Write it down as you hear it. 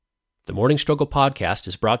The Morning Struggle podcast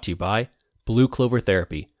is brought to you by Blue Clover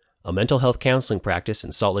Therapy, a mental health counseling practice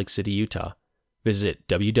in Salt Lake City, Utah. Visit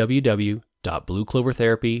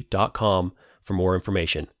www.blueclovertherapy.com for more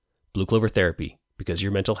information. Blue Clover Therapy, because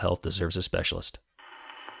your mental health deserves a specialist.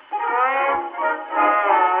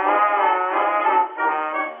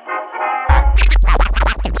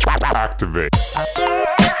 Activate.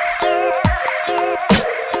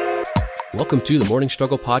 Welcome to the Morning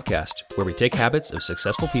Struggle podcast, where we take habits of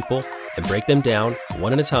successful people and break them down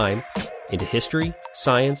one at a time into history,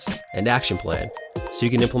 science, and action plan so you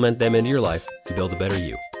can implement them into your life and build a better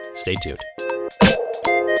you. Stay tuned.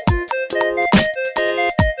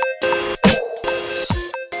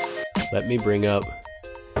 Let me bring up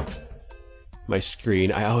my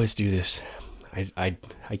screen. I always do this. I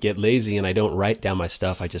get lazy and I don't write down my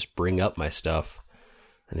stuff. I just bring up my stuff.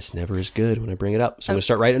 And it's never as good when I bring it up. So I'm going to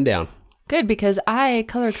start writing them down. Good, because I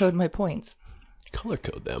color code my points. Color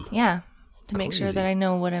code them? Yeah, to make sure that I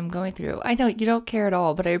know what I'm going through. I know you don't care at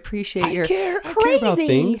all, but I appreciate your I care about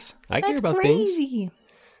things. I care about crazy. things.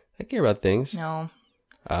 I care about things. No.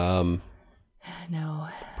 No.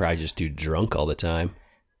 Probably just too drunk all the time.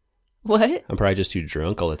 What? I'm probably just too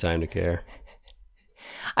drunk all the time to care.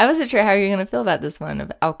 I wasn't sure how you're going to feel about this one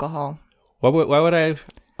of alcohol. Why would I?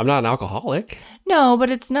 I'm not an alcoholic. No, but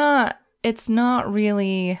it's not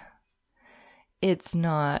really, it's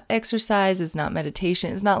not exercise, it's not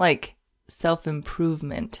meditation, it's not like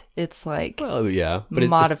self-improvement. It's like but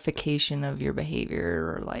modification of your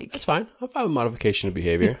behavior or like... That's fine. I'm fine with modification of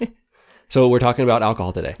behavior. So we're talking about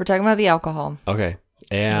alcohol today. We're talking about the alcohol. Okay.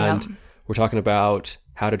 And we're talking about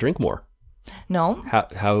how to drink more. No.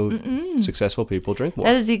 How successful people drink more.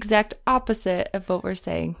 That is the exact opposite of what we're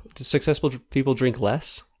saying. Do successful people drink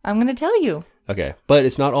less? I'm going to tell you. Okay. But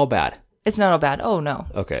it's not all bad. It's not all bad. Oh, no.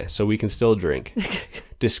 Okay. So we can still drink.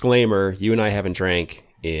 Disclaimer, you and I haven't drank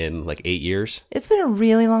in like 8 years. It's been a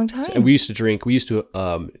really long time. And we used to drink. We used to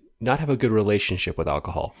not have a good relationship with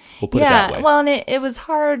alcohol. We'll put it that way. Yeah. Well, and it was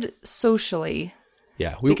hard socially.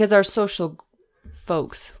 Yeah. Because our social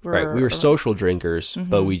folks were... Right. We were social drinkers,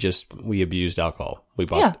 but we abused alcohol. We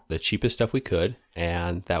bought the cheapest stuff we could,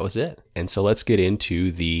 and that was it. And so let's get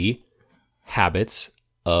into the habits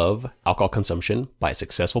of alcohol consumption by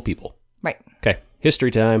successful people. Right. Okay.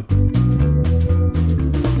 History time.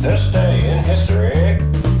 This day in history.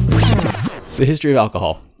 The history of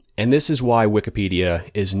alcohol. And this is why Wikipedia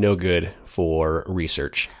is no good for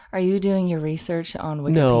research. Are you doing your research on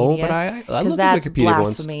Wikipedia? No, but I looked at Wikipedia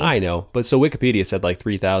blasphemy. once. I know. But so Wikipedia said like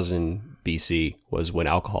 3000 BC was when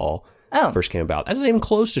alcohol first came about. That's not even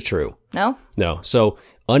close to true. No? No. So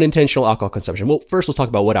unintentional alcohol consumption. Well, first let's talk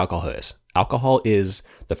about what alcohol is. Alcohol is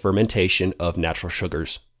the fermentation of natural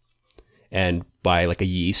sugars and by like a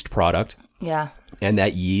yeast product. Yeah. And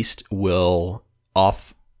that yeast will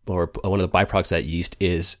one of the byproducts of that yeast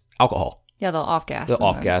is alcohol. Yeah, they'll off-gas. They'll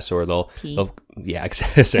off-gas or they'll yeah,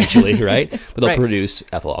 essentially, right? But they'll produce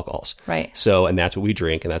ethyl alcohols. Right. So, and that's what we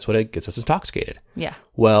drink, and that's what it gets us intoxicated. Yeah.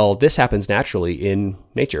 Well, this happens naturally in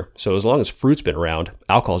nature. So as long as fruit's been around,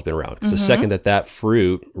 alcohol's been around. Because the second that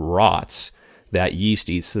fruit rots, that yeast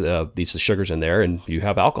eats the sugars in there, and you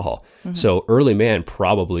have alcohol. So early man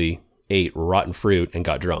probably ate rotten fruit and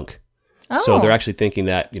got drunk. Oh. So they're actually thinking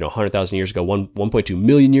that, 100,000 years ago, 1.2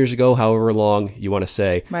 million years ago, however long you want to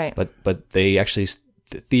say. Right. But they actually,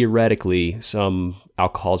 theoretically, some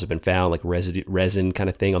alcohols have been found, like resin kind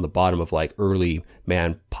of thing on the bottom of like early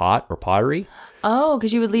man pot or pottery. Oh,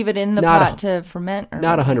 because you would leave it in the pot to ferment? Or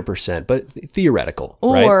not 100%, but theoretical.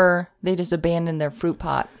 Or they just abandoned their fruit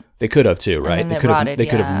pot. They could have too, right? They could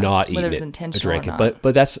have not eaten it, drank it.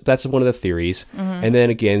 But that's one of the theories. And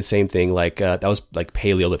then again, same thing. Like that was like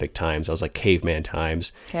Paleolithic times. That was like caveman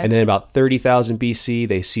times. Okay. And then about 30,000 BC,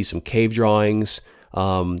 they see some cave drawings.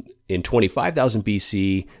 In 25,000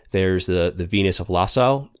 BC, there's the Venus of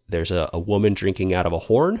Lascaux. There's a woman drinking out of a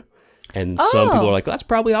horn, and some people are like, that's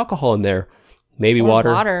probably alcohol in there. Maybe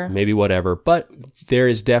water, maybe whatever. But there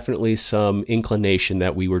is definitely some inclination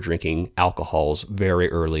that we were drinking alcohols very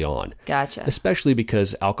early on. Gotcha. Especially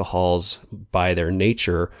because alcohols, by their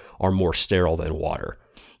nature, are more sterile than water.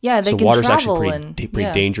 Yeah, they so can water's travel. Actually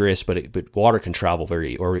pretty dangerous, but water can travel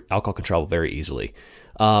alcohol can travel very easily.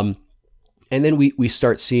 And then we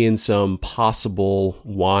start seeing some possible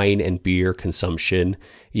wine and beer consumption,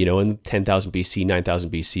 in 10,000 BC, 9,000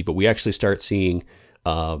 BC. But we actually start seeing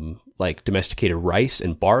like domesticated rice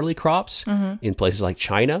and barley crops in places like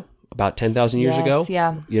China about 10,000 years ago.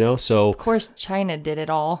 Yeah. So of course China did it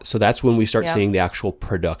all. So that's when we start seeing the actual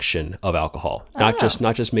production of alcohol, not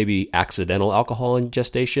just maybe accidental alcohol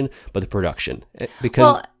ingestion, but the production.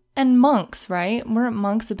 Because And monks, right? Weren't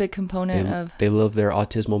monks a big component of? They love their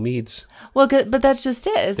autismal meads. Well, but that's just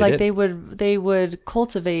it. It's like did. they would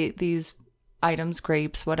cultivate these items,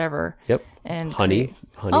 grapes, whatever. Yep. And honey.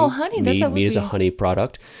 Oh, honey. Mead is a honey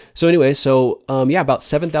product. So anyway, about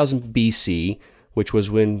 7,000 BC, which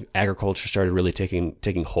was when agriculture started really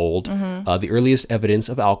taking hold. The earliest evidence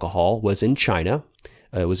of alcohol was in China.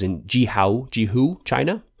 It was in Jihu,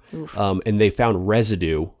 China. And they found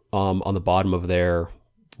residue on the bottom of their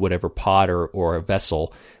whatever pot or a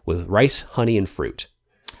vessel with rice, honey, and fruit.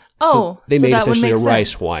 Oh, so they made that essentially would a make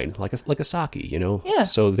rice sense. wine, like a sake, you know? Yeah.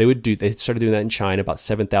 So they started doing that in China about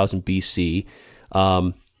 7,000 BC.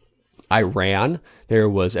 Iran, there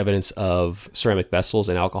was evidence of ceramic vessels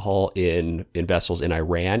and alcohol in vessels in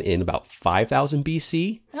Iran in about 5,000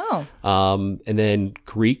 BC. Oh. And then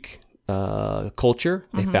Greek culture,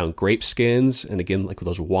 they found grape skins, and again, like with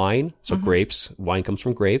those wine. So wine comes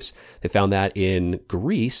from grapes. They found that in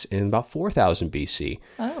Greece in about 4,000 BC.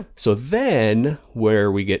 Oh. So then,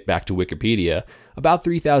 where we get back to Wikipedia, about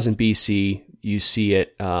 3,000 BC, you see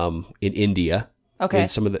it in India. Okay. In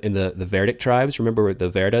some of the Vedic tribes. Remember the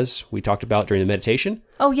Vedas we talked about during the meditation?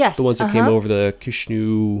 Oh, yes. The ones that came over the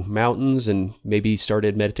Kishnu mountains and maybe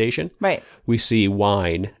started meditation. Right. We see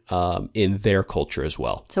wine in their culture as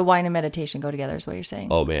well. So wine and meditation go together is what you're saying.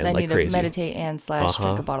 Oh, man, Then like you need crazy. to meditate and /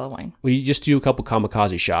 drink a bottle of wine. Well, you just do a couple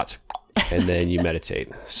kamikaze shots and then you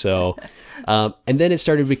meditate. So, and then it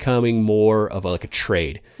started becoming more of like a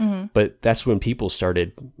trade. But that's when people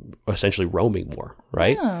started essentially roaming more,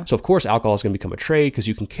 right? Yeah. So of course, alcohol is going to become a trade because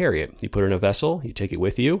you can carry it. You put it in a vessel, you take it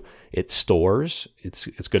with you. It stores. It's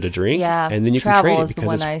good to drink. Yeah. And then you can Travel trade it is the because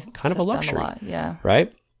one it's I kind of a have done luxury, lot. Yeah.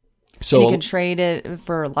 right? So And you can trade it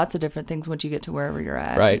for lots of different things once you get to wherever you're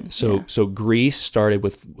at. right. So Greece started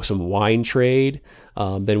with some wine trade.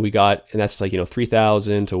 Then we got, and that's like,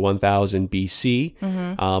 3,000 to 1,000 BC.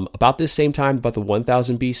 About this same time, about the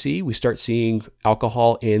 1,000 BC, we start seeing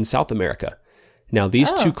alcohol in South America. Now,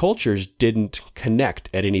 these two cultures didn't connect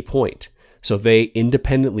at any point. So they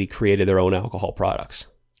independently created their own alcohol products.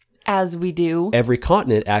 As we do. Every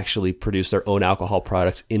continent actually produced their own alcohol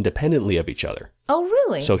products independently of each other. Oh,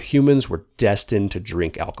 really? So humans were destined to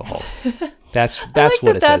drink alcohol. That's like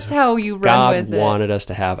what it that's says. how you run God with it. wanted us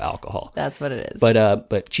to have alcohol. That's what it is.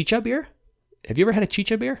 But chicha beer? Have you ever had a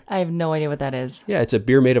chicha beer? I have no idea what that is. Yeah, it's a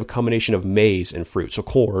beer made of a combination of maize and fruit. So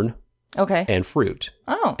corn Okay. and fruit.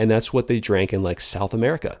 Oh. And that's what they drank in like South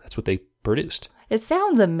America. That's what they produced. It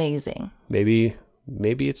sounds amazing. Maybe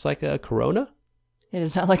it's like a Corona? It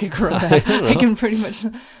is not like a Corona. I can pretty much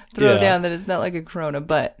throw Yeah. down that it's not like a Corona,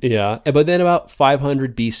 but Yeah. But then about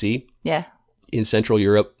 500 BC yeah. in Central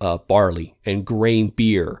Europe, barley and grain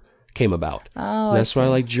beer came about. Oh, And that's why I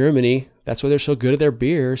like Germany. That's why they're so good at their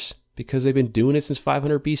beers, because they've been doing it since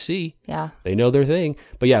 500 BC. Yeah. They know their thing.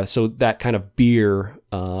 But yeah, so that kind of beer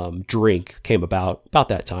drink came about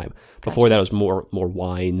that time. Before that, it was more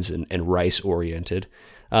wines and rice oriented.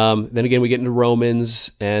 Then again, we get into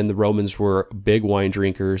Romans, and the Romans were big wine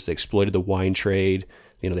drinkers. They exploited the wine trade.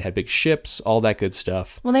 They had big ships, all that good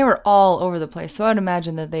stuff. Well, they were all over the place, so I'd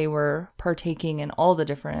imagine that they were partaking in all the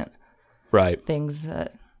different Right. things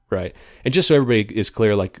that. Right. And just so everybody is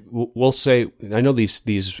clear, like we'll say, I know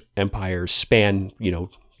these empires span,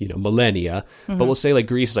 millennia, but we'll say like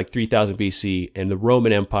Greece is like 3,000 BC, and the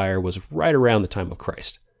Roman Empire was right around the time of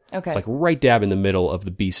Christ. Okay. It's like right dab in the middle of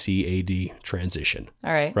the BC AD transition.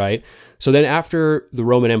 All right. Right. So then after the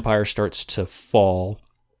Roman Empire starts to fall,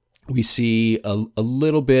 we see a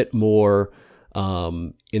little bit more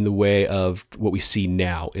in the way of what we see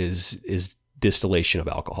now is distillation of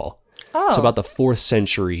alcohol. Oh. So about the 4th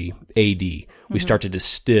century AD, we start to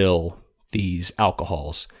distill these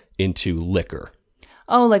alcohols into liquor.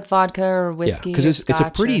 Oh, like vodka or whiskey. Because it's a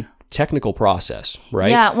scotch pretty or- technical process, right?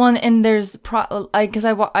 Yeah, well, and there's because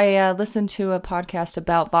I listened to a podcast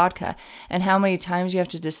about vodka and how many times you have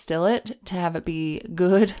to distill it to have it be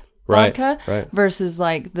good Right, vodka right. versus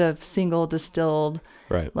like the single distilled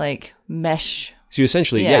Right. like mesh. So you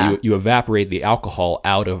essentially, Yeah. you evaporate the alcohol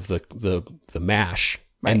out of the mash,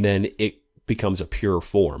 Right. and then it becomes a pure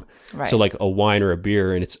form. Right. So like a wine or a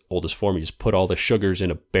beer in its oldest form, you just put all the sugars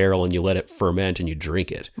in a barrel and you let it ferment and you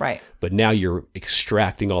drink it. Right. But now you're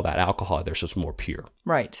extracting all that alcohol out there, so it's more pure.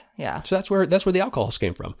 Right. Yeah. So that's where the alcohols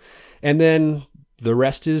came from. And then the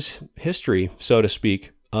rest is history, so to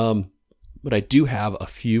speak. But I do have a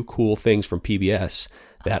few cool things from PBS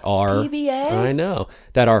that are PBS? I know,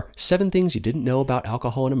 that are 7 things you didn't know about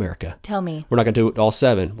alcohol in America. Tell me. We're not going to do it all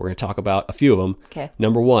 7. We're going to talk about a few of them. Okay.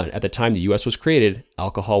 Number 1, at the time the U.S. was created,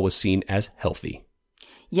 alcohol was seen as healthy.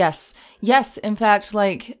 Yes. Yes. In fact,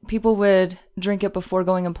 like people would drink it before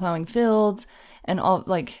going and plowing fields. and all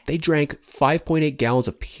like They drank 5.8 gallons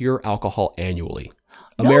of pure alcohol annually.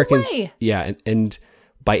 No Americans, way. yeah, and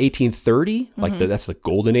by 1830, like that's the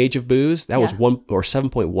golden age of booze. That was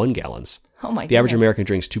 7.1 gallons. Oh my The average goodness. American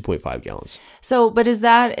drinks 2.5 gallons. So, but is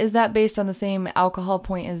that based on the same alcohol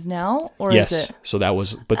point as now, or Yes. is it? So that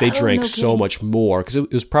was, but they drank no so kidding. much more because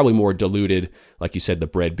it was probably more diluted, like you said, the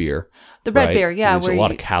bread beer. The bread right? beer, yeah, There's a where lot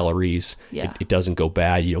you- of calories. Yeah. It doesn't go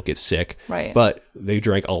bad. You don't get sick. Right. But they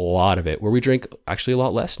drank a lot of it, where we drink actually a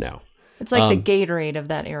lot less now. It's like the Gatorade of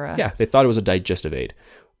that era. Yeah, they thought it was a digestive aid.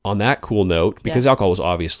 On that cool note, because alcohol was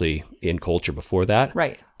obviously in culture before that,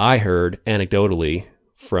 Right. I heard anecdotally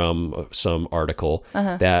from some article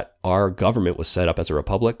that our government was set up as a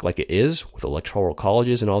republic like it is with electoral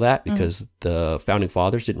colleges and all that because the founding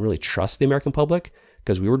fathers didn't really trust the American public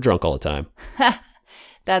because we were drunk all the time.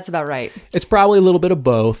 That's about right. It's probably a little bit of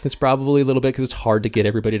both. It's probably a little bit because it's hard to get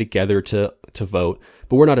everybody together to vote.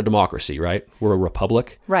 But we're not a democracy, right? We're a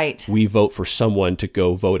republic. Right. We vote for someone to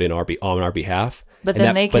go vote on our behalf. But And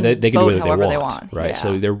then they can do vote whatever however they want. right? Yeah.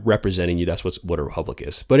 So they're representing you. That's what a republic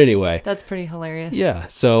is. But anyway, That's pretty hilarious. yeah.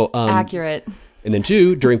 So Accurate. and then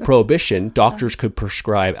two, during Prohibition, doctors could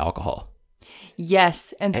prescribe alcohol.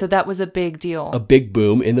 Yes. And so that was a big deal. A big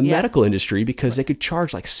boom in the Yeah. medical industry because they could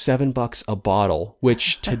charge like $7 a bottle,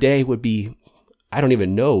 which today would be, I don't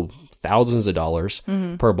even know, thousands of dollars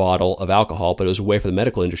per bottle of alcohol. But it was a way for the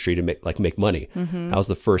medical industry to make money. That was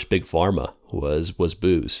the first big pharma was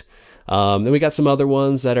booze. Then we got some other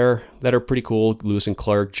ones that are pretty cool. Lewis and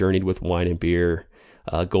Clark journeyed with wine and beer.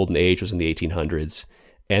 Golden Age was in the 1800s,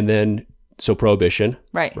 and then so Prohibition.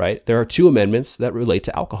 Right. There are two amendments that relate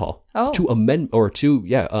to alcohol. Oh. Two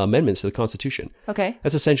amendments to the Constitution. Okay.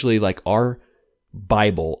 That's essentially like our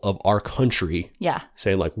Bible of our country. Yeah.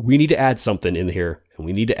 Saying like we need to add something in here, and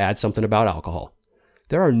we need to add something about alcohol.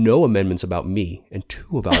 There are no amendments about me and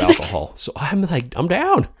two about alcohol. So I'm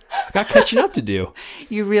down. I got catching up to do.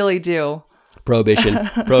 You really do. Prohibition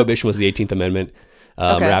was the 18th Amendment,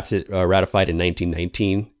 Okay. ratified in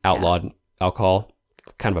 1919, outlawed alcohol.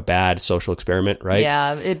 Kind of a bad social experiment, right?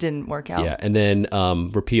 Yeah. It didn't work out. Yeah, and then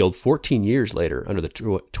repealed 14 years later under the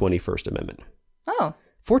 21st Amendment. Oh.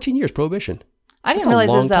 14 years, Prohibition. I didn't That's a realize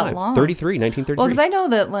it was long that time. long. 1933. Well, because I know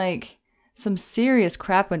that like some serious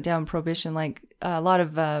crap went down in Prohibition. Like a lot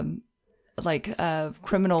of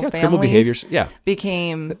criminal families criminal behaviors. Yeah,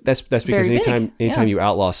 became that's because very big. anytime Yeah. you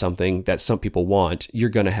outlaw something that some people want, you're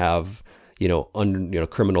going to have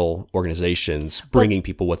criminal organizations bringing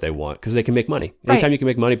people what they want because they can make money. Anytime Right. you can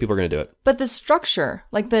make money, people are going to do it. But the structure,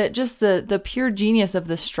 like the pure genius of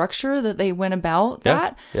the structure that they went about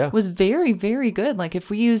Yeah. was very, very good. Like if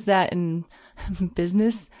we use that in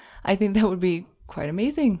business, I think that would be quite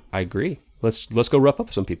amazing. I agree. Let's go rough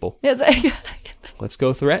up some people. Yeah, it's like Let's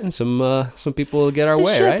go threaten some people to get our the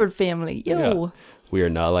way, Shepherd right? family. Yo. Yeah. We are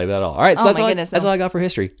not like that at all. All right, so Oh that's my all goodness, that's no. all I got for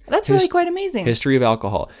history. That's really quite amazing. History of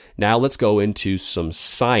alcohol. Now let's go into some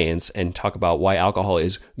science and talk about why alcohol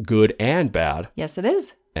is good and bad Yes, it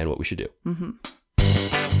is. and what we should do.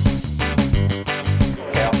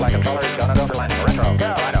 Chaos like a color, gonna go for landing. Retro,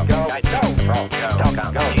 go, Rhino, go, Knight, go, Patrol, go,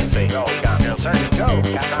 Telcom, go, GNC, go, Econ, go, Surgeon, go,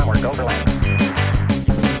 Capcom, we're go for landing.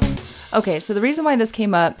 Okay, so the reason why this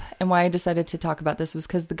came up and why I decided to talk about this was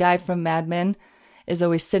because the guy from Mad Men is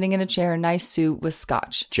always sitting in a chair, nice suit with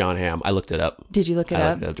scotch. John Hamm. I looked it up. Did you look it I up?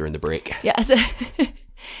 looked it up during the break. Yes.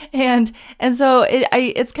 and so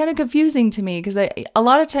it's kind of confusing to me because a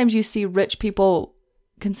lot of times you see rich people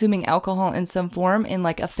consuming alcohol in some form in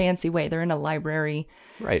like a fancy way. They're in a library,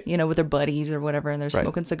 Right. with their buddies or whatever, and they're Right.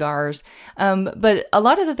 smoking cigars. But a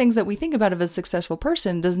lot of the things that we think about of a successful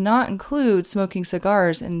person does not include smoking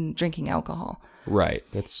cigars and drinking alcohol. Right.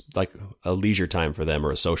 It's like a leisure time for them or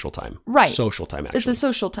a social time. Right. Social time, actually. It's a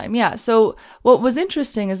social time, yeah. So what was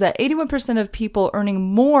interesting is that 81% of people earning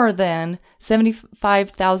more than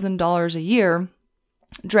 $75,000 a year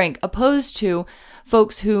drank, opposed to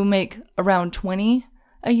folks who make around 20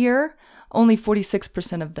 a year. Only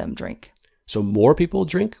 46% of them drink So more people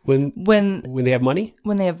drink when they have money?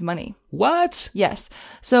 when they have money. What? Yes.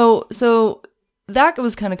 So that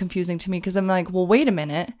was kind of confusing to me because I'm like, well, wait a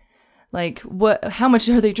minute. Like, how much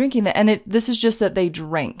are they drinking? And this is just that they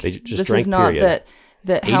drank. They just this drank, is not period.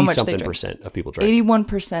 that how much they 80-something drink. percent of people drink.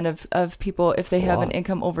 81% of people, if they That's a have an lot.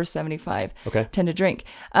 income over 75, Okay. tend to drink.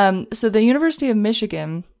 So the University of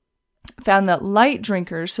Michigan found that light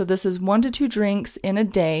drinkers, so this is 1 to 2 drinks in a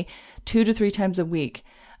day, 2 to 3 times a week,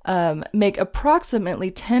 make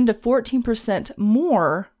approximately 10 to 14%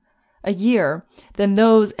 more a year than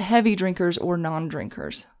those heavy drinkers or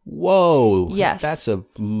non-drinkers. Whoa. Yes. That's a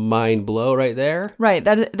mind blow right there. Right.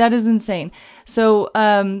 That is insane. So,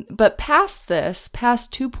 but past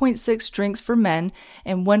 2.6 drinks for men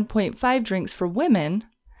and 1.5 drinks for women,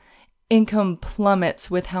 income plummets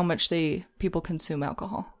with how much people consume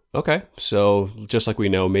alcohol. Okay. So just like we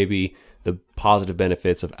know, maybe the positive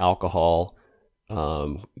benefits of alcohol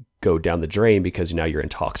go down the drain because now you're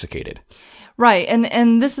intoxicated. Right.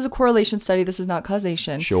 And this is a correlation study. This is not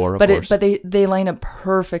causation. Sure, of but course. But they line up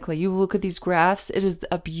perfectly. You look at these graphs. It is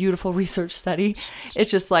a beautiful research study.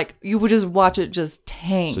 It's just like, you would just watch it just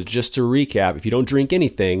tank. So just to recap, if you don't drink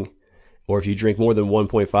anything, or if you drink more than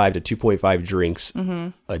 1.5 to 2.5 drinks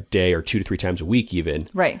a day or 2 to 3 times a week even,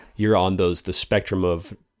 right, you're on the spectrum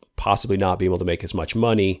of possibly not being able to make as much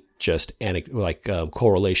money, just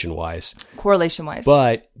correlation wise.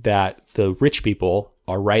 But that the rich people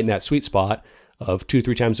are right in that sweet spot of 2 to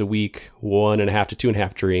 3 times a week, 1.5 to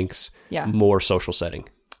 2.5 drinks, more social setting.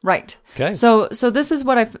 Right. Okay. So this is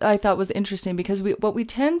what I thought was interesting, because what we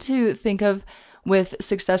tend to think of with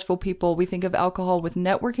successful people, we think of alcohol with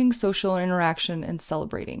networking, social interaction, and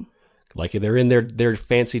celebrating. Like they're in their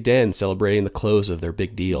fancy den celebrating the close of their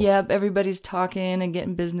big deal. Yep, everybody's talking and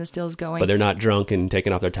getting business deals going. But they're not drunk and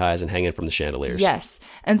taking off their ties and hanging from the chandeliers. Yes.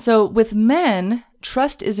 And so with men,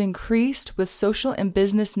 trust is increased with social and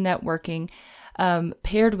business networking,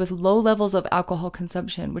 paired with low levels of alcohol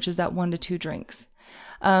consumption, which is that 1 to 2 drinks.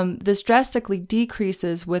 This drastically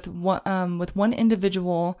decreases with one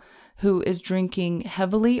individual who is drinking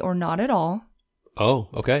heavily or not at all. Oh,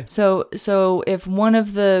 okay. So if one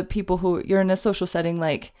of the people who you're in a social setting,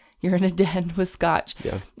 like you're in a den with scotch,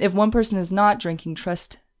 if one person is not drinking,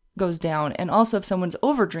 trust goes down. And also if someone's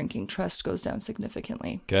over drinking, trust goes down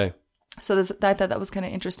significantly. Okay. So I thought that was kind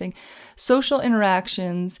of interesting. Social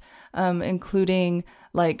interactions, including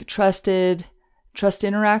like trust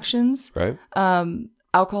interactions. Right.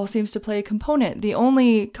 Alcohol seems to play a component. The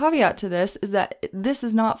only caveat to this is that this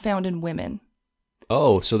is not found in women.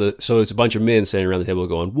 Oh, so it's a bunch of men sitting around the table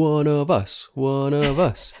going, one of us,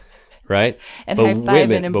 right? And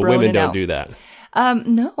high-fiving and but broing women it don't out. do that.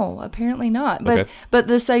 No, apparently not. But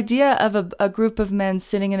this idea of a group of men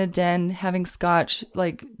sitting in a den having scotch,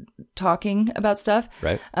 like talking about stuff,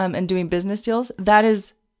 right, and doing business deals,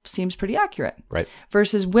 seems pretty accurate, right?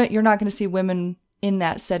 Versus you're not going to see women in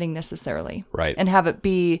that setting necessarily, right, and have it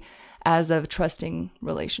be as a trusting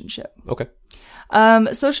relationship. Okay.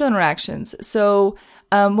 Social interactions. So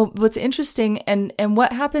what's interesting and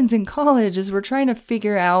what happens in college is we're trying to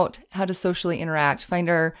figure out how to socially interact, find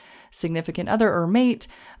our significant other or mate,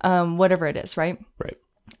 whatever it is, right? Right.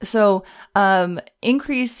 So alcohol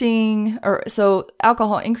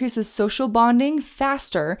increases social bonding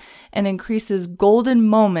faster and increases golden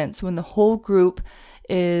moments when the whole group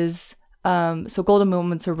is... So golden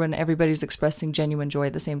moments are when everybody's expressing genuine joy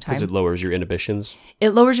at the same time. Because it lowers your inhibitions?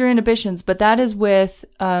 It lowers your inhibitions, but that is with,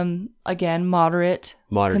 again, moderate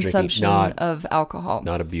consumption drinking, of alcohol.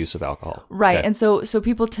 Not abuse of alcohol. Right. Okay. And so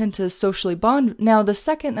people tend to socially bond. Now, the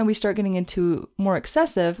second that we start getting into more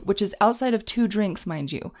excessive, which is outside of 2 drinks,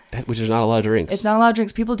 mind you. Which is not a lot of drinks. It's not a lot of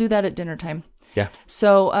drinks. People do that at dinner time. Yeah.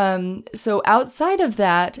 So outside of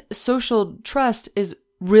that, social trust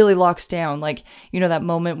really locks down, like, that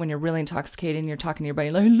moment when you're really intoxicated and you're talking to your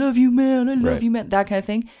buddy, like, I love you, man, right. you, man, that kind of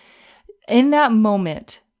thing. In that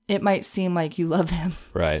moment, it might seem like you love them,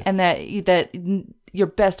 right, and that you're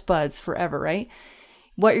best buds forever, right?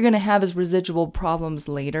 What you're going to have is residual problems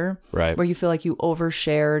later, right, where you feel like you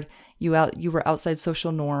overshared, you were outside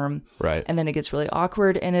social norm, right, and then it gets really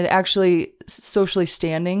awkward, and it actually, socially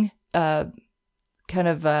standing, kind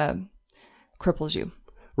of cripples you.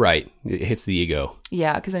 Right. It hits the ego.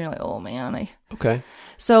 Yeah, because then you're like, oh man. Okay.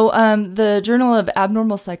 So the Journal of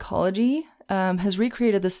Abnormal Psychology has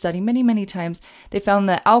recreated this study many, many times. They found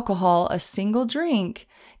that alcohol, a single drink,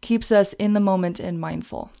 keeps us in the moment and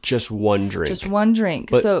mindful. Just one drink. Just one drink.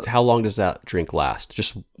 But so how long does that drink last?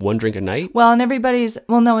 Just one drink a night? Well, and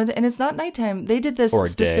no, and it's not nighttime. They did this or a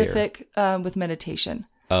specific with meditation.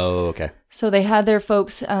 Oh, okay. So they had their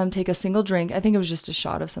folks take a single drink. I think it was just a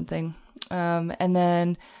shot of something. And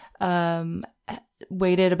then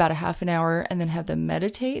waited about a half an hour and then had them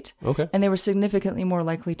meditate. Okay. And they were significantly more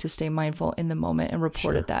likely to stay mindful in the moment and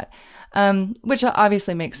reported that, which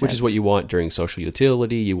obviously makes sense. Which is what you want during social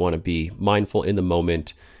utility. You want to be mindful in the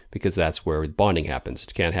moment because that's where bonding happens.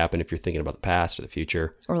 It can't happen if you're thinking about the past or the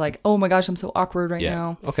future. Or like, oh my gosh, I'm so awkward right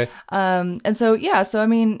now. Okay. And so, I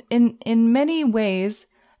mean, in many ways,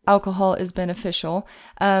 alcohol is beneficial.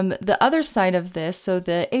 The other side of this, so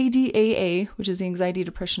the ADAA, which is the Anxiety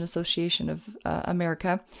Depression Association of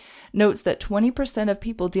America, notes that 20% of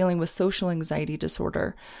people dealing with social anxiety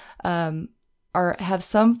disorder have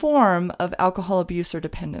some form of alcohol abuse or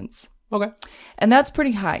dependence. Okay. And that's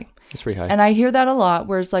pretty high. That's pretty high. And I hear that a lot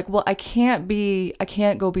where it's like, well, I can't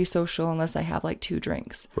go be social unless I have like 2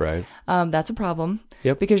 drinks. Right. That's a problem.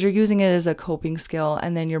 Yep. Because you're using it as a coping skill,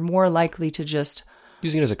 and then you're more likely to just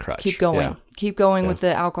using it as a crutch. keep going. Yeah. Keep going with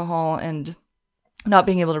the alcohol and not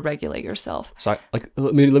being able to regulate yourself. So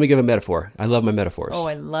let me give a metaphor. I love my metaphors. Oh,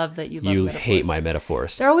 I love that you love You metaphors. hate my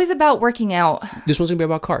metaphors. They're always about working out. This one's going to be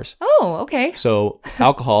about cars. Oh, okay. So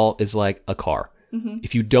alcohol is like a car. Mm-hmm.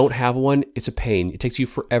 If you don't have one, it's a pain. It takes you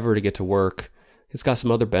forever to get to work. It's got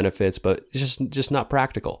some other benefits, but it's just not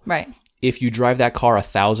practical. Right. If you drive that car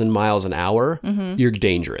 1,000 miles an hour, you're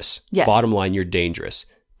dangerous. Yes. Bottom line, you're dangerous.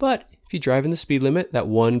 But if you drive in the speed limit, that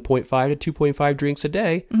 1.5 to 2.5 drinks a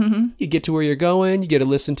day, you get to where you're going. You get to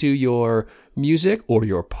listen to your music or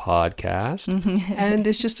your podcast, and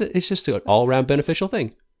it's just an all-around beneficial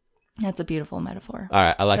thing. That's a beautiful metaphor. All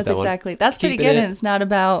right, I like that one. That's pretty Keeping good, it- and it's not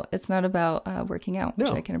about working out, which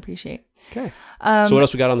No. I can appreciate. Okay. So what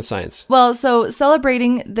else we got on the science? Well, so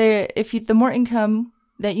celebrating the more income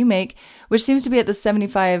that you make, which seems to be at the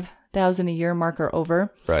 75,000 a year mark or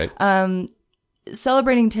over. Right.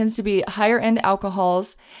 Celebrating tends to be higher end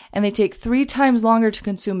alcohols, and they take 3 times longer to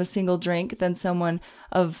consume a single drink than someone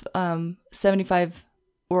of 75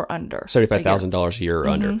 or under. $75,000 a year or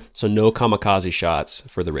under. So no kamikaze shots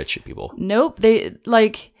for the rich people. Nope.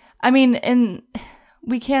 And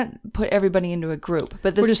we can't put everybody into a group,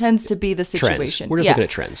 but this tends to be the situation. Trends. We're just looking at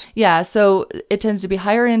trends. Yeah. So it tends to be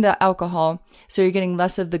higher into alcohol. So you're getting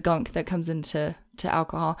less of the gunk that comes into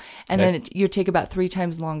alcohol. And then you take about 3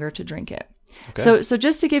 times longer to drink it. Okay. So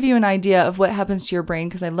just to give you an idea of what happens to your brain,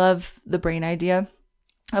 because I love the brain idea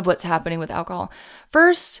of what's happening with alcohol.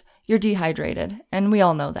 First, you're dehydrated, and we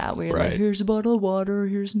all know that. We're like, here's a bottle of water,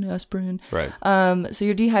 here's an aspirin. Right. So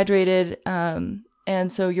you're dehydrated,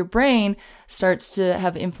 and so your brain starts to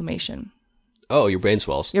have inflammation. Oh, your brain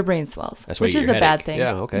swells. Your brain swells, That's why which you is get a your bad headache. thing.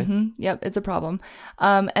 Yeah, okay. Yep, it's a problem.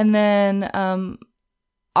 And then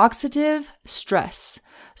oxidative stress.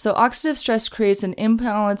 So oxidative stress creates an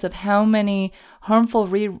imbalance of how many harmful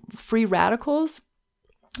free radicals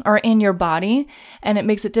are in your body, and it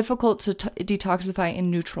makes it difficult to detoxify and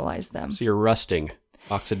neutralize them. So you're rusting.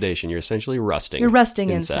 Oxidation. You're essentially rusting. You're rusting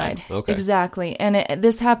inside. Okay. Exactly. And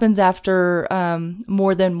this happens after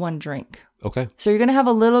more than 1 drink. Okay. So you're going to have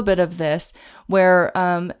a little bit of this where,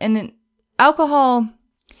 and alcohol,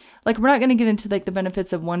 like we're not going to get into like the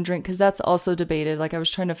benefits of 1 drink because that's also debated. Like I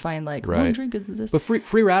was trying to find like 1 drink is this. But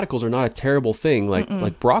free radicals are not a terrible thing.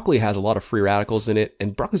 Like broccoli has a lot of free radicals in it,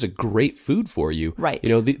 and broccoli's a great food for you. Right.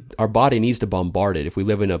 You know, our body needs to bombard it. If we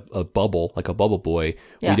live in a bubble, like a bubble boy,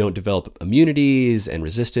 we don't develop immunities and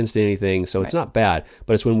resistance to anything. So it's not bad,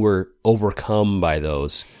 but it's when we're overcome by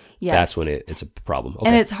those, that's when it's a problem. Okay.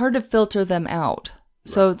 And it's hard to filter them out.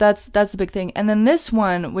 So that's the big thing. And then this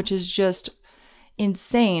one, which is just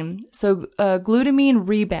insane. So glutamine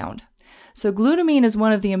rebound. So glutamine is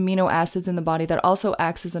one of the amino acids in the body that also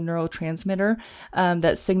acts as a neurotransmitter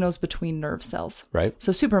that signals between nerve cells. Right.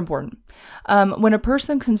 So super important. When a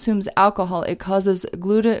person consumes alcohol, it causes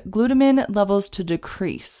glutamine levels to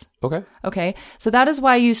decrease. Okay. Okay. So that is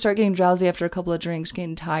why you start getting drowsy after a couple of drinks,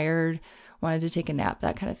 getting tired, wanted to take a nap,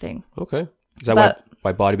 that kind of thing. Okay. Is that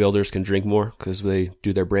why bodybuilders can drink more? Because they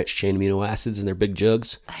do their branched chain amino acids in their big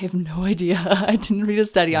jugs? I have no idea. I didn't read a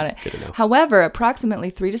study on it. Good to know. However, approximately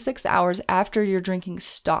 3 to 6 hours after your drinking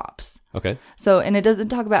stops. Okay. So, and it doesn't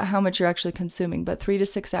talk about how much you're actually consuming, but 3 to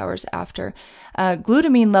 6 hours after,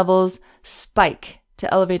 glutamine levels spike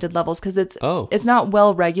to elevated levels because it's not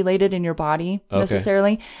well regulated in your body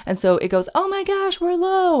necessarily. And so it goes, oh my gosh, we're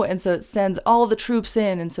low. And so it sends all the troops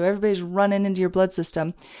in. And so everybody's running into your blood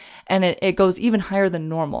system. And it goes even higher than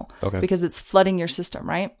normal because it's flooding your system,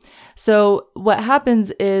 right? So what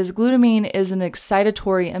happens is glutamine is an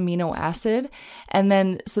excitatory amino acid. And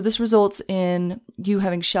then, so this results in you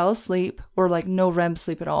having shallow sleep or like no REM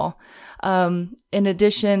sleep at all. In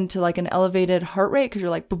addition to like an elevated heart rate, because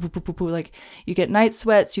you're like, boo, boo, boo, boo, boo, like you get night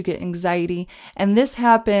sweats, you get anxiety. And this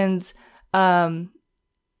happens for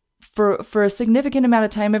a significant amount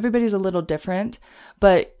of time. Everybody's a little different,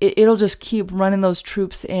 but it'll just keep running those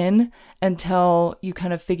troops in until you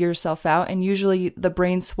kind of figure yourself out. And usually the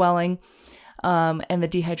brain swelling and the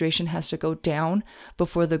dehydration has to go down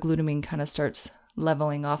before the glutamine kind of starts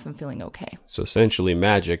leveling off and feeling okay. So essentially a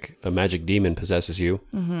magic demon possesses you,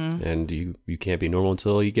 and you can't be normal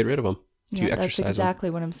until you get rid of them. Yeah, that's exactly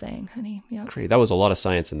what I'm saying, honey. Yeah. Great. That was a lot of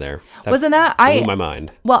science in there. Wasn't that? Blew my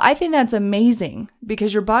mind. Well, I think that's amazing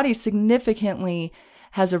because your body significantly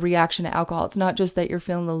has a reaction to alcohol. It's not just that you're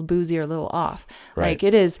feeling a little boozy or a little off. Right. Like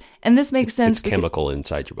it is. And this makes sense. It's chemical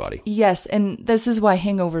inside your body. Yes. And this is why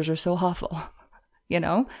hangovers are so awful.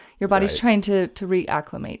 Your body's trying to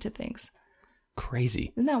reacclimate to things.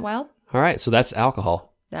 Crazy. Isn't that wild? All right. So that's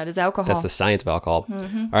alcohol. That is alcohol. That's the science of alcohol.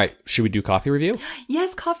 All right. Should we do coffee review?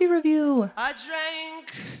 Yes, coffee review. I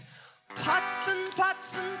drank pots and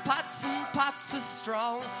pots and pots and pots of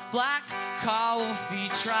strong black coffee,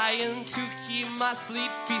 trying to keep my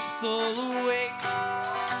sleepy soul awake.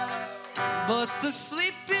 But the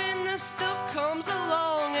sleepiness still comes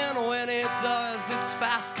along, and when it does, it's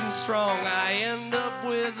fast and strong. I end up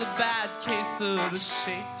with a bad case of the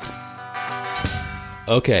shakes.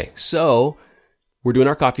 Okay, so we're doing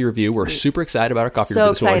our coffee review. We're super excited about our coffee review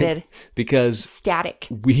this morning. So excited. Because static.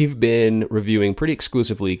 We've been reviewing pretty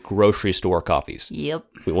exclusively grocery store coffees. Yep.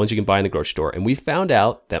 The ones you can buy in the grocery store. And we found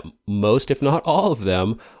out that most, if not all of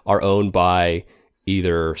them, are owned by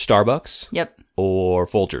either Starbucks or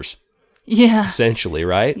Folgers. Yeah. Essentially,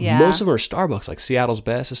 right? Yeah. Most of them are Starbucks, like Seattle's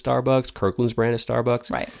Best is Starbucks, Kirkland's brand is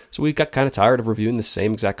Starbucks. Right. So we got kind of tired of reviewing the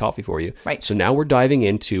same exact coffee for you. Right. So now we're diving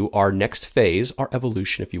into our next phase, our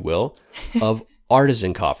evolution, if you will, of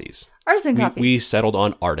artisan coffees. Artisan coffees. We settled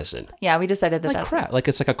on artisan. Yeah, we decided that that's right. Like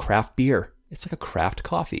it's like a craft beer. It's like a craft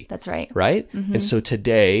coffee. That's right. Right? Mm-hmm. And so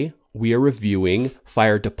today we are reviewing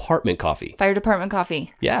Fire Department coffee. Fire Department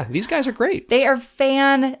coffee. Yeah, these guys are great. They are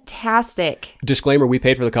fantastic. Disclaimer, we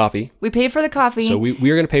paid for the coffee. We paid for the coffee. So we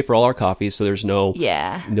are going to pay for all our coffees, so there's no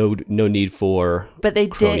need for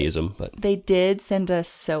cronyism. But they did send us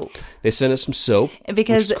soap. They sent us some soap,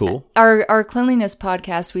 because which is cool. Our cleanliness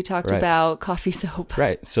podcast, we talked about coffee soap.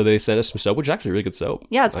 Right. So they sent us some soap, which is actually really good soap.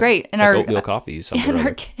 Yeah, it's great. And our oatmeal coffee.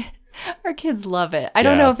 And our kids love it. I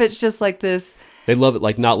don't know if it's just like this. They love it,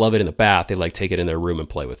 like not love it in the bath. They like take it in their room and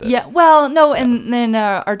play with it. Yeah, well, no, and then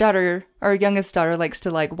our youngest daughter likes to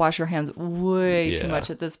like wash her hands way too much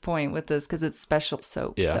at this point with this because it's special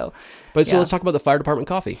soap. Yeah. So let's talk about the Fire Department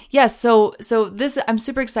coffee. Yes, so this I'm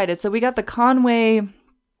super excited. So we got the Conway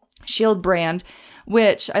Shield brand,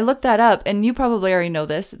 which I looked that up, and you probably already know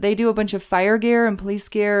this. They do a bunch of fire gear and police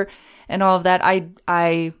gear and all of that.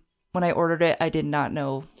 I when I ordered it, I did not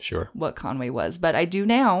know what Conway was, but I do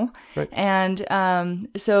now. Right. And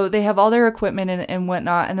so they have all their equipment and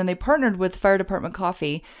whatnot, and then they partnered with Fire Department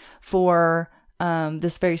Coffee for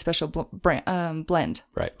this very special blend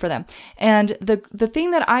for them. And the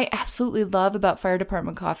thing that I absolutely love about Fire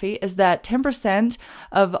Department Coffee is that 10%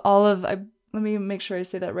 of all of let me make sure I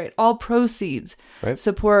say that right. All proceeds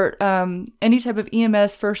support any type of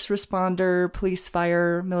EMS, first responder, police,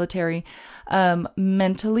 fire, military,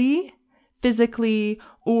 mentally, physically,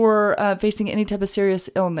 or facing any type of serious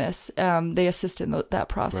illness. They assist in that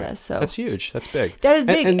process. Right. So that's huge. That's big. That is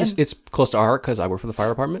big. And it's close to our heart because I work for the fire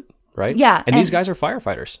department. Right? Yeah. And these guys are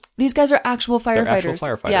firefighters. These guys are actual firefighters. They're actual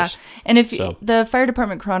firefighters. Yeah. And if the Fire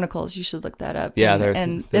Department Chronicles, you should look that up. Yeah,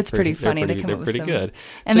 it's pretty funny. They come up with pretty good.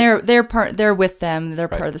 And so, they're with them. They're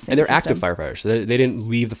part of the same And they're system. active firefighters. They didn't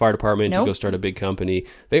leave the fire department to go start a big company.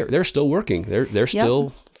 They're still working. They're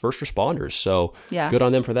still first responders. So good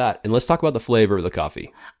on them for that. And let's talk about the flavor of the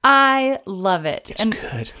coffee. I love it. It's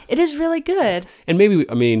good. It is really good. And maybe,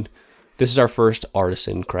 this is our first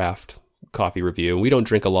artisan craft coffee review, and we don't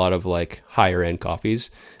drink a lot of like higher end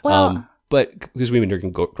coffees. Well, but because we've been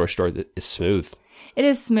drinking grocery store, it's smooth. It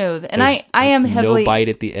is smooth, and I am heavily no bite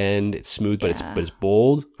at the end. It's smooth, but it's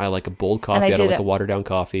bold. I like a bold coffee. I don't like a watered down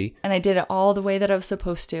coffee. And I did it all the way that I was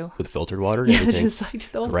supposed to with filtered water and everything, just like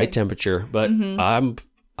the right temperature. But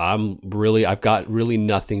I've got really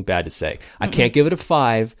nothing bad to say. I can't give it a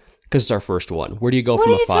 5 because it's our first one. Where do you go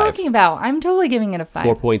from a 5? What are you talking about? I'm totally giving it a 5.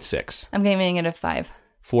 4.6. I'm giving it a 5.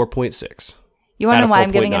 4.6. You want to know why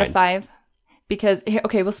I'm giving it a 5? Because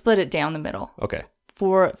we'll split it down the middle. Okay.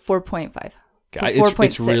 4.5.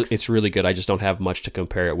 4.6. It's really good. I just don't have much to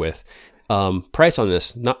compare it with. Price on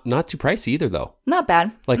this, not too pricey either though. Not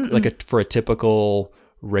bad. For a typical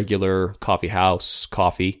regular coffee house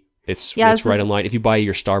coffee, it's right in line. If you buy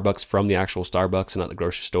your Starbucks from the actual Starbucks and not the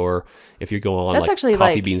grocery store, if you're going on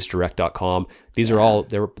coffeebeansdirect.com, these are all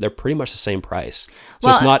they're pretty much the same price.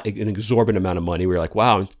 So it's not an exorbitant amount of money. We're like,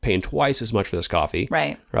 wow, I'm paying twice as much for this coffee.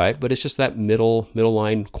 Right. But it's just that middle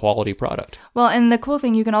line quality product. Well, and the cool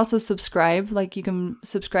thing, you can also subscribe. Like you can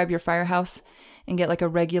subscribe your Firehouse and get like a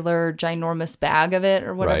regular ginormous bag of it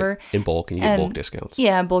or whatever. Right. In bulk, and you get bulk discounts.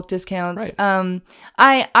 Yeah, bulk discounts. Right.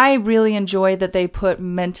 I really enjoy that they put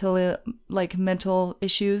mental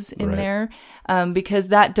issues in there because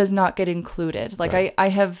that does not get included. Like I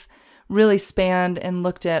have really spanned and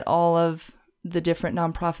looked at all of the different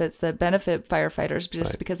nonprofits that benefit firefighters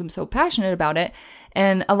just because I'm so passionate about it.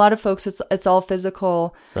 And a lot of folks, it's all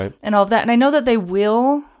physical and all of that. And I know that they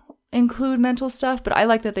will include mental stuff, but I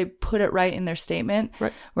like that they put it right in their statement,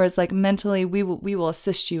 where it's like mentally, we will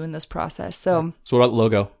assist you in this process. So what about the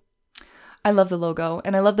logo? I love the logo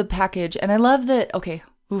and I love the package and I love that. Okay.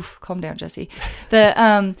 Oof, calm down, Jessie.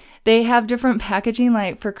 They have different packaging.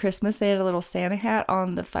 Like for Christmas, they had a little Santa hat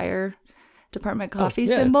on the fire department coffee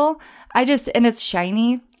symbol. And it's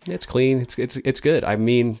shiny. It's clean. It's good. I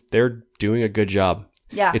mean, they're doing a good job.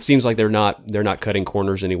 Yeah. It seems like they're not cutting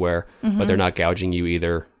corners anywhere, but they're not gouging you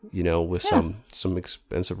either, with some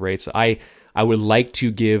expensive rates. I would like to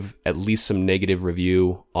give at least some negative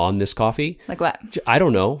review on this coffee. Like what? I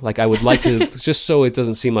don't know. Like I would like to, just so it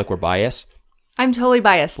doesn't seem like we're biased. I'm totally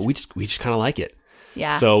biased. But we just kind of like it.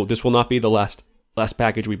 Yeah. So this will not be the last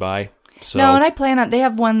package we buy. So. No, and I plan on, they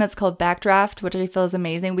have one that's called Backdraft, which I feel is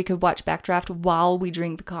amazing. We could watch Backdraft while we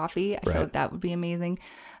drink the coffee. I feel like that would be amazing.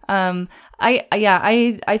 I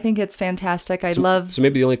think it's fantastic. So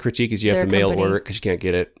maybe the only critique is you have to mail order it because you can't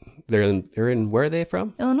get it. They're in where are they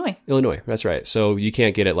from? Illinois. That's right. So you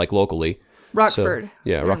can't get it like locally. Rockford.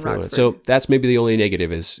 So, Rockford. So that's maybe the only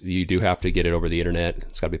negative is you do have to get it over the internet.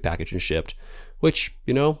 It's got to be packaged and shipped, which,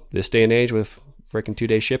 this day and age with freaking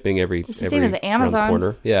 2-day shipping every same as Amazon.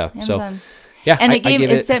 Corner. Yeah. Amazon. So yeah. And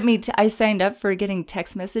it sent me I signed up for getting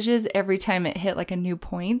text messages every time it hit like a new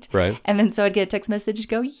point. Right. And then so I'd get a text message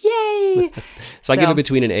go, yay. So I give it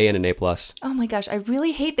between an A and an A+. Oh my gosh. I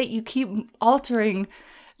really hate that you keep altering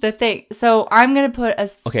the thing. So I'm going to put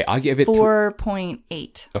I'll give it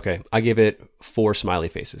 4.8. Okay. I give it 4 smiley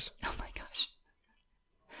faces. Oh my gosh.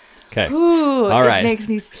 Okay. Ooh, all right. It makes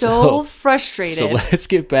me so frustrated. So let's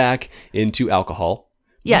get back into alcohol.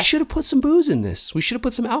 Yes. We should have put some booze in this. We should have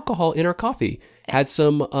put some alcohol in our coffee. Had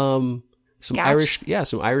some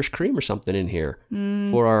Irish cream or something in here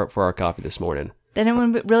for our coffee this morning. Then it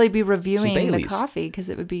wouldn't really be reviewing the coffee because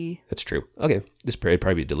it would be... That's true. Okay. This would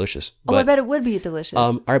probably be delicious. I bet it would be delicious.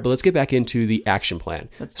 All right, but let's get back into the action plan.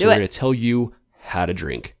 Let's do it. We're going to tell you how to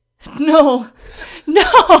drink. No.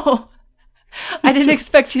 I didn't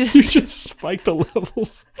expect you to... You just spiked the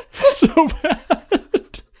levels so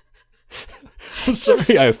bad. I'm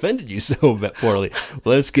sorry I offended you so poorly.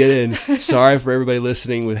 Let's get in. Sorry for everybody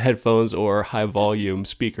listening with headphones or high volume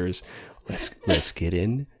speakers. Let's get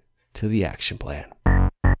in to the action plan.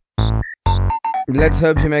 Let's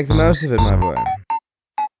hope you make the most of it, my boy.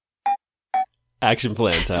 Action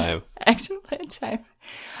plan time. Action plan time.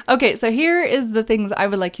 Okay, so here is the things I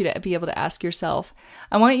would like you to be able to ask yourself.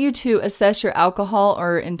 I want you to assess your alcohol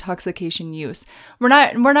or intoxication use. We're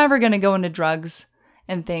never going to go into drugs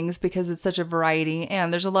and things because it's such a variety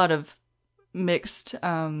and there's a lot of mixed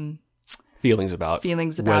feelings about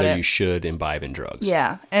whether it. You should imbibe in drugs.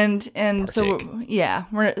 Yeah. And so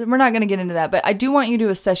we're not going to get into that, but I do want you to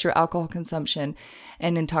assess your alcohol consumption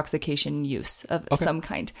and intoxication use of some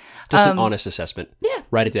kind. Just an honest assessment. Yeah.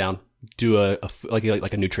 Write it down. Do a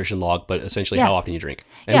nutrition log, but essentially how often you drink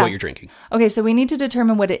and what you're drinking. Okay, so we need to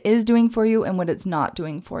determine what it is doing for you and what it's not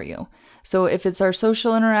doing for you. So if it's our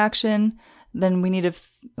social interaction, then we need to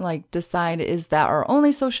decide, is that our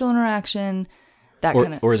only social interaction?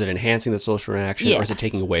 Or is it enhancing the social interaction, or is it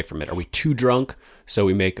taking away from it? Are we too drunk so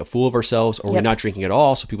we make a fool of ourselves, or we're not drinking at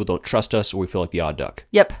all so people don't trust us, or we feel like the odd duck?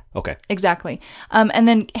 Yep. Okay. Exactly. And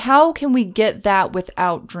then how can we get that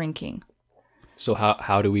without drinking? So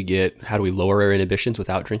how do we lower our inhibitions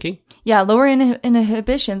without drinking? Yeah, lower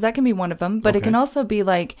inhibitions, that can be one of them, but it can also be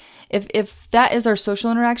like, if that is our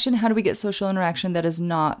social interaction, how do we get social interaction that does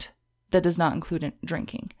not include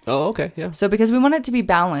drinking? Oh, okay, yeah. So because we want it to be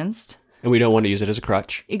balanced. And we don't want to use it as a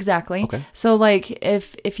crutch. Exactly. Okay. So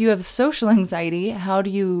if you have social anxiety, how do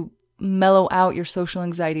you mellow out your social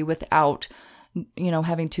anxiety without,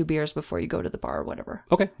 having 2 beers before you go to the bar or whatever?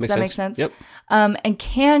 Okay. Does that make sense? Yep. And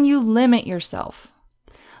can you limit yourself?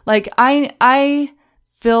 I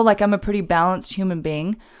feel like I'm a pretty balanced human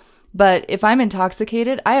being, but if I'm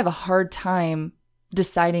intoxicated, I have a hard time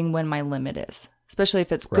deciding when my limit is, especially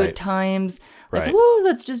if it's good times. Woo,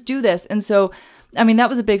 let's just do this. And so, that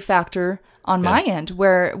was a big factor on my end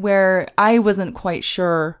where I wasn't quite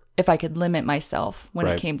sure if I could limit myself when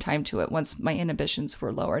it came time to it once my inhibitions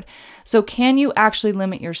were lowered. So can you actually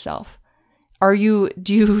limit yourself? Do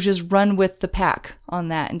you just run with the pack on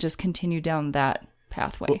that and just continue down that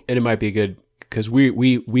pathway? Well, and it might be good because we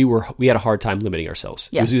had a hard time limiting ourselves.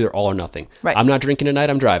 Yes. It was either all or nothing. Right. I'm not drinking tonight,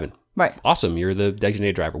 I'm driving. Right. Awesome. You're the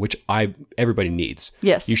designated driver, which everybody needs.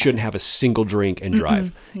 Yes. You shouldn't have a single drink and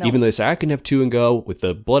drive. No. Even though they say I can have 2 and go with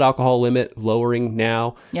the blood alcohol limit lowering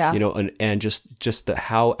now. Yeah. And just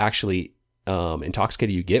how actually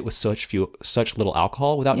intoxicated you get with such little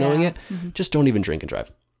alcohol without knowing it, just don't even drink and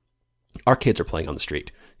drive. Our kids are playing on the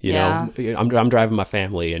street. You know, I'm driving my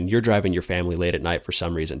family and you're driving your family late at night for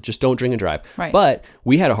some reason. Just don't drink and drive. Right. But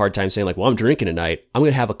we had a hard time saying like, well, I'm drinking tonight. I'm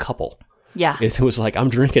going to have a couple. Yeah. It was like, I'm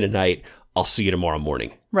drinking tonight. I'll see you tomorrow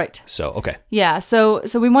morning. Right. So, okay. Yeah. So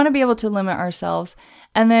we want to be able to limit ourselves.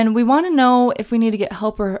 And then we want to know if we need to get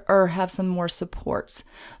help or have some more supports.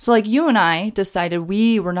 So like you and I decided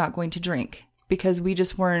we were not going to drink because we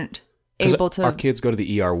just weren't able to. Our kids go to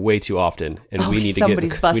the ER way too often, and we need to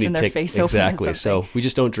somebody's busting their face open. Exactly. So we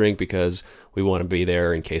just don't drink because we want to be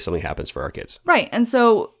there in case something happens for our kids. Right. And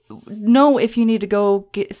so know if you need to go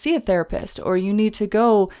see a therapist or you need to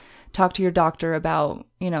go talk to your doctor about,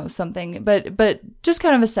 something, but just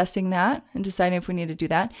kind of assessing that and deciding if we need to do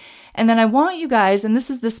that. And then I want you guys, and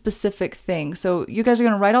this is the specific thing. So you guys are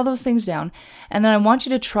going to write all those things down. And then I want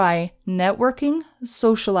you to try networking,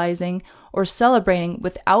 socializing, or celebrating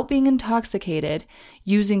without being intoxicated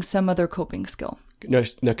using some other coping skill. Now,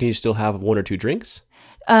 can you still have 1 or 2 drinks?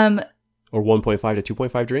 Or 1.5 to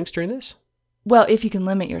 2.5 drinks during this? Well, if you can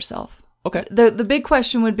limit yourself. Okay. The big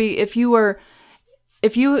question would be if you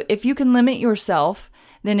can limit yourself,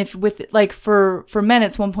 then if with like for men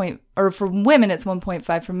it's 1. Or for women it's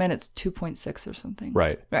 1.5, for men it's 2.6 or something.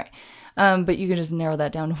 Right. Right. But you can just narrow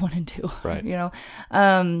that down to 1 and 2.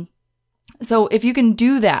 Right. So if you can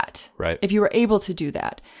do that, right. If you were able to do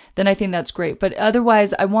that, then I think that's great. But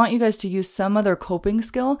otherwise, I want you guys to use some other coping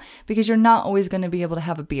skill because you're not always going to be able to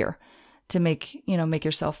have a beer to make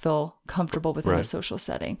yourself feel comfortable within a social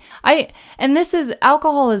setting.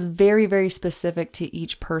 Alcohol is very, very specific to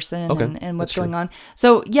each person and what's going on.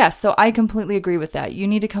 So yes, so I completely agree with that. You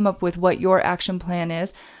need to come up with what your action plan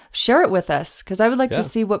is. Share it with us because I would like to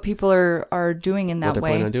see what people are doing in that what they're way.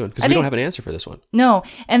 Planning on doing because we don't have an answer for this one. No,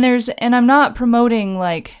 and I'm not promoting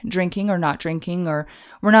like drinking or not drinking, or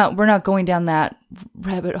we're not going down that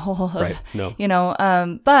rabbit hole of, right.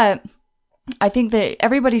 No. But I think that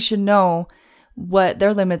everybody should know what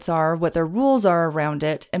their limits are, what their rules are around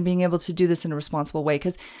it, and being able to do this in a responsible way.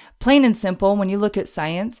 Because plain and simple, when you look at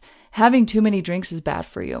science, having too many drinks is bad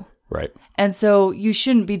for you. Right. And so you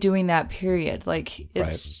shouldn't be doing that, period. Like,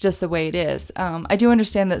 it's just the way it is. I do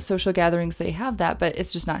understand that social gatherings, they have that, but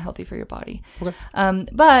it's just not healthy for your body. Okay.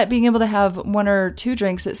 But being able to have 1 or 2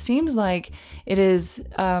 drinks, it seems like it is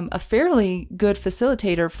a fairly good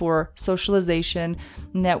facilitator for socialization,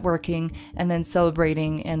 networking, and then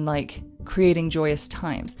celebrating and like creating joyous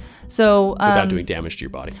times. So without doing damage to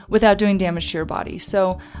your body.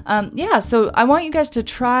 So so I want you guys to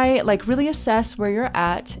try, like, really assess where you're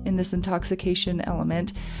at in this intoxication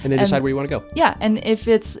element, and then decide where you want to go. Yeah, and if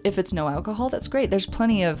it's no alcohol, that's great. There's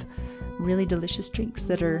plenty of really delicious drinks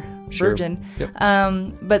that are virgin. Yep.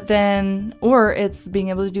 But then, or it's being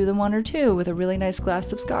able to do the 1 or 2 with a really nice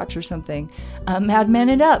glass of scotch or something. Mad Men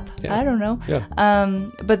it up. Yeah. I don't know. Yeah.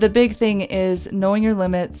 But the big thing is knowing your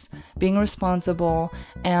limits, being responsible,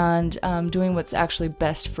 and doing what's actually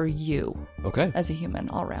best for you. Okay. As a human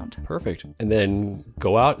all around. Perfect. And then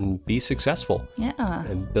go out and be successful. Yeah.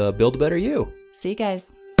 And build a better you. See you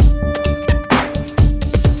guys.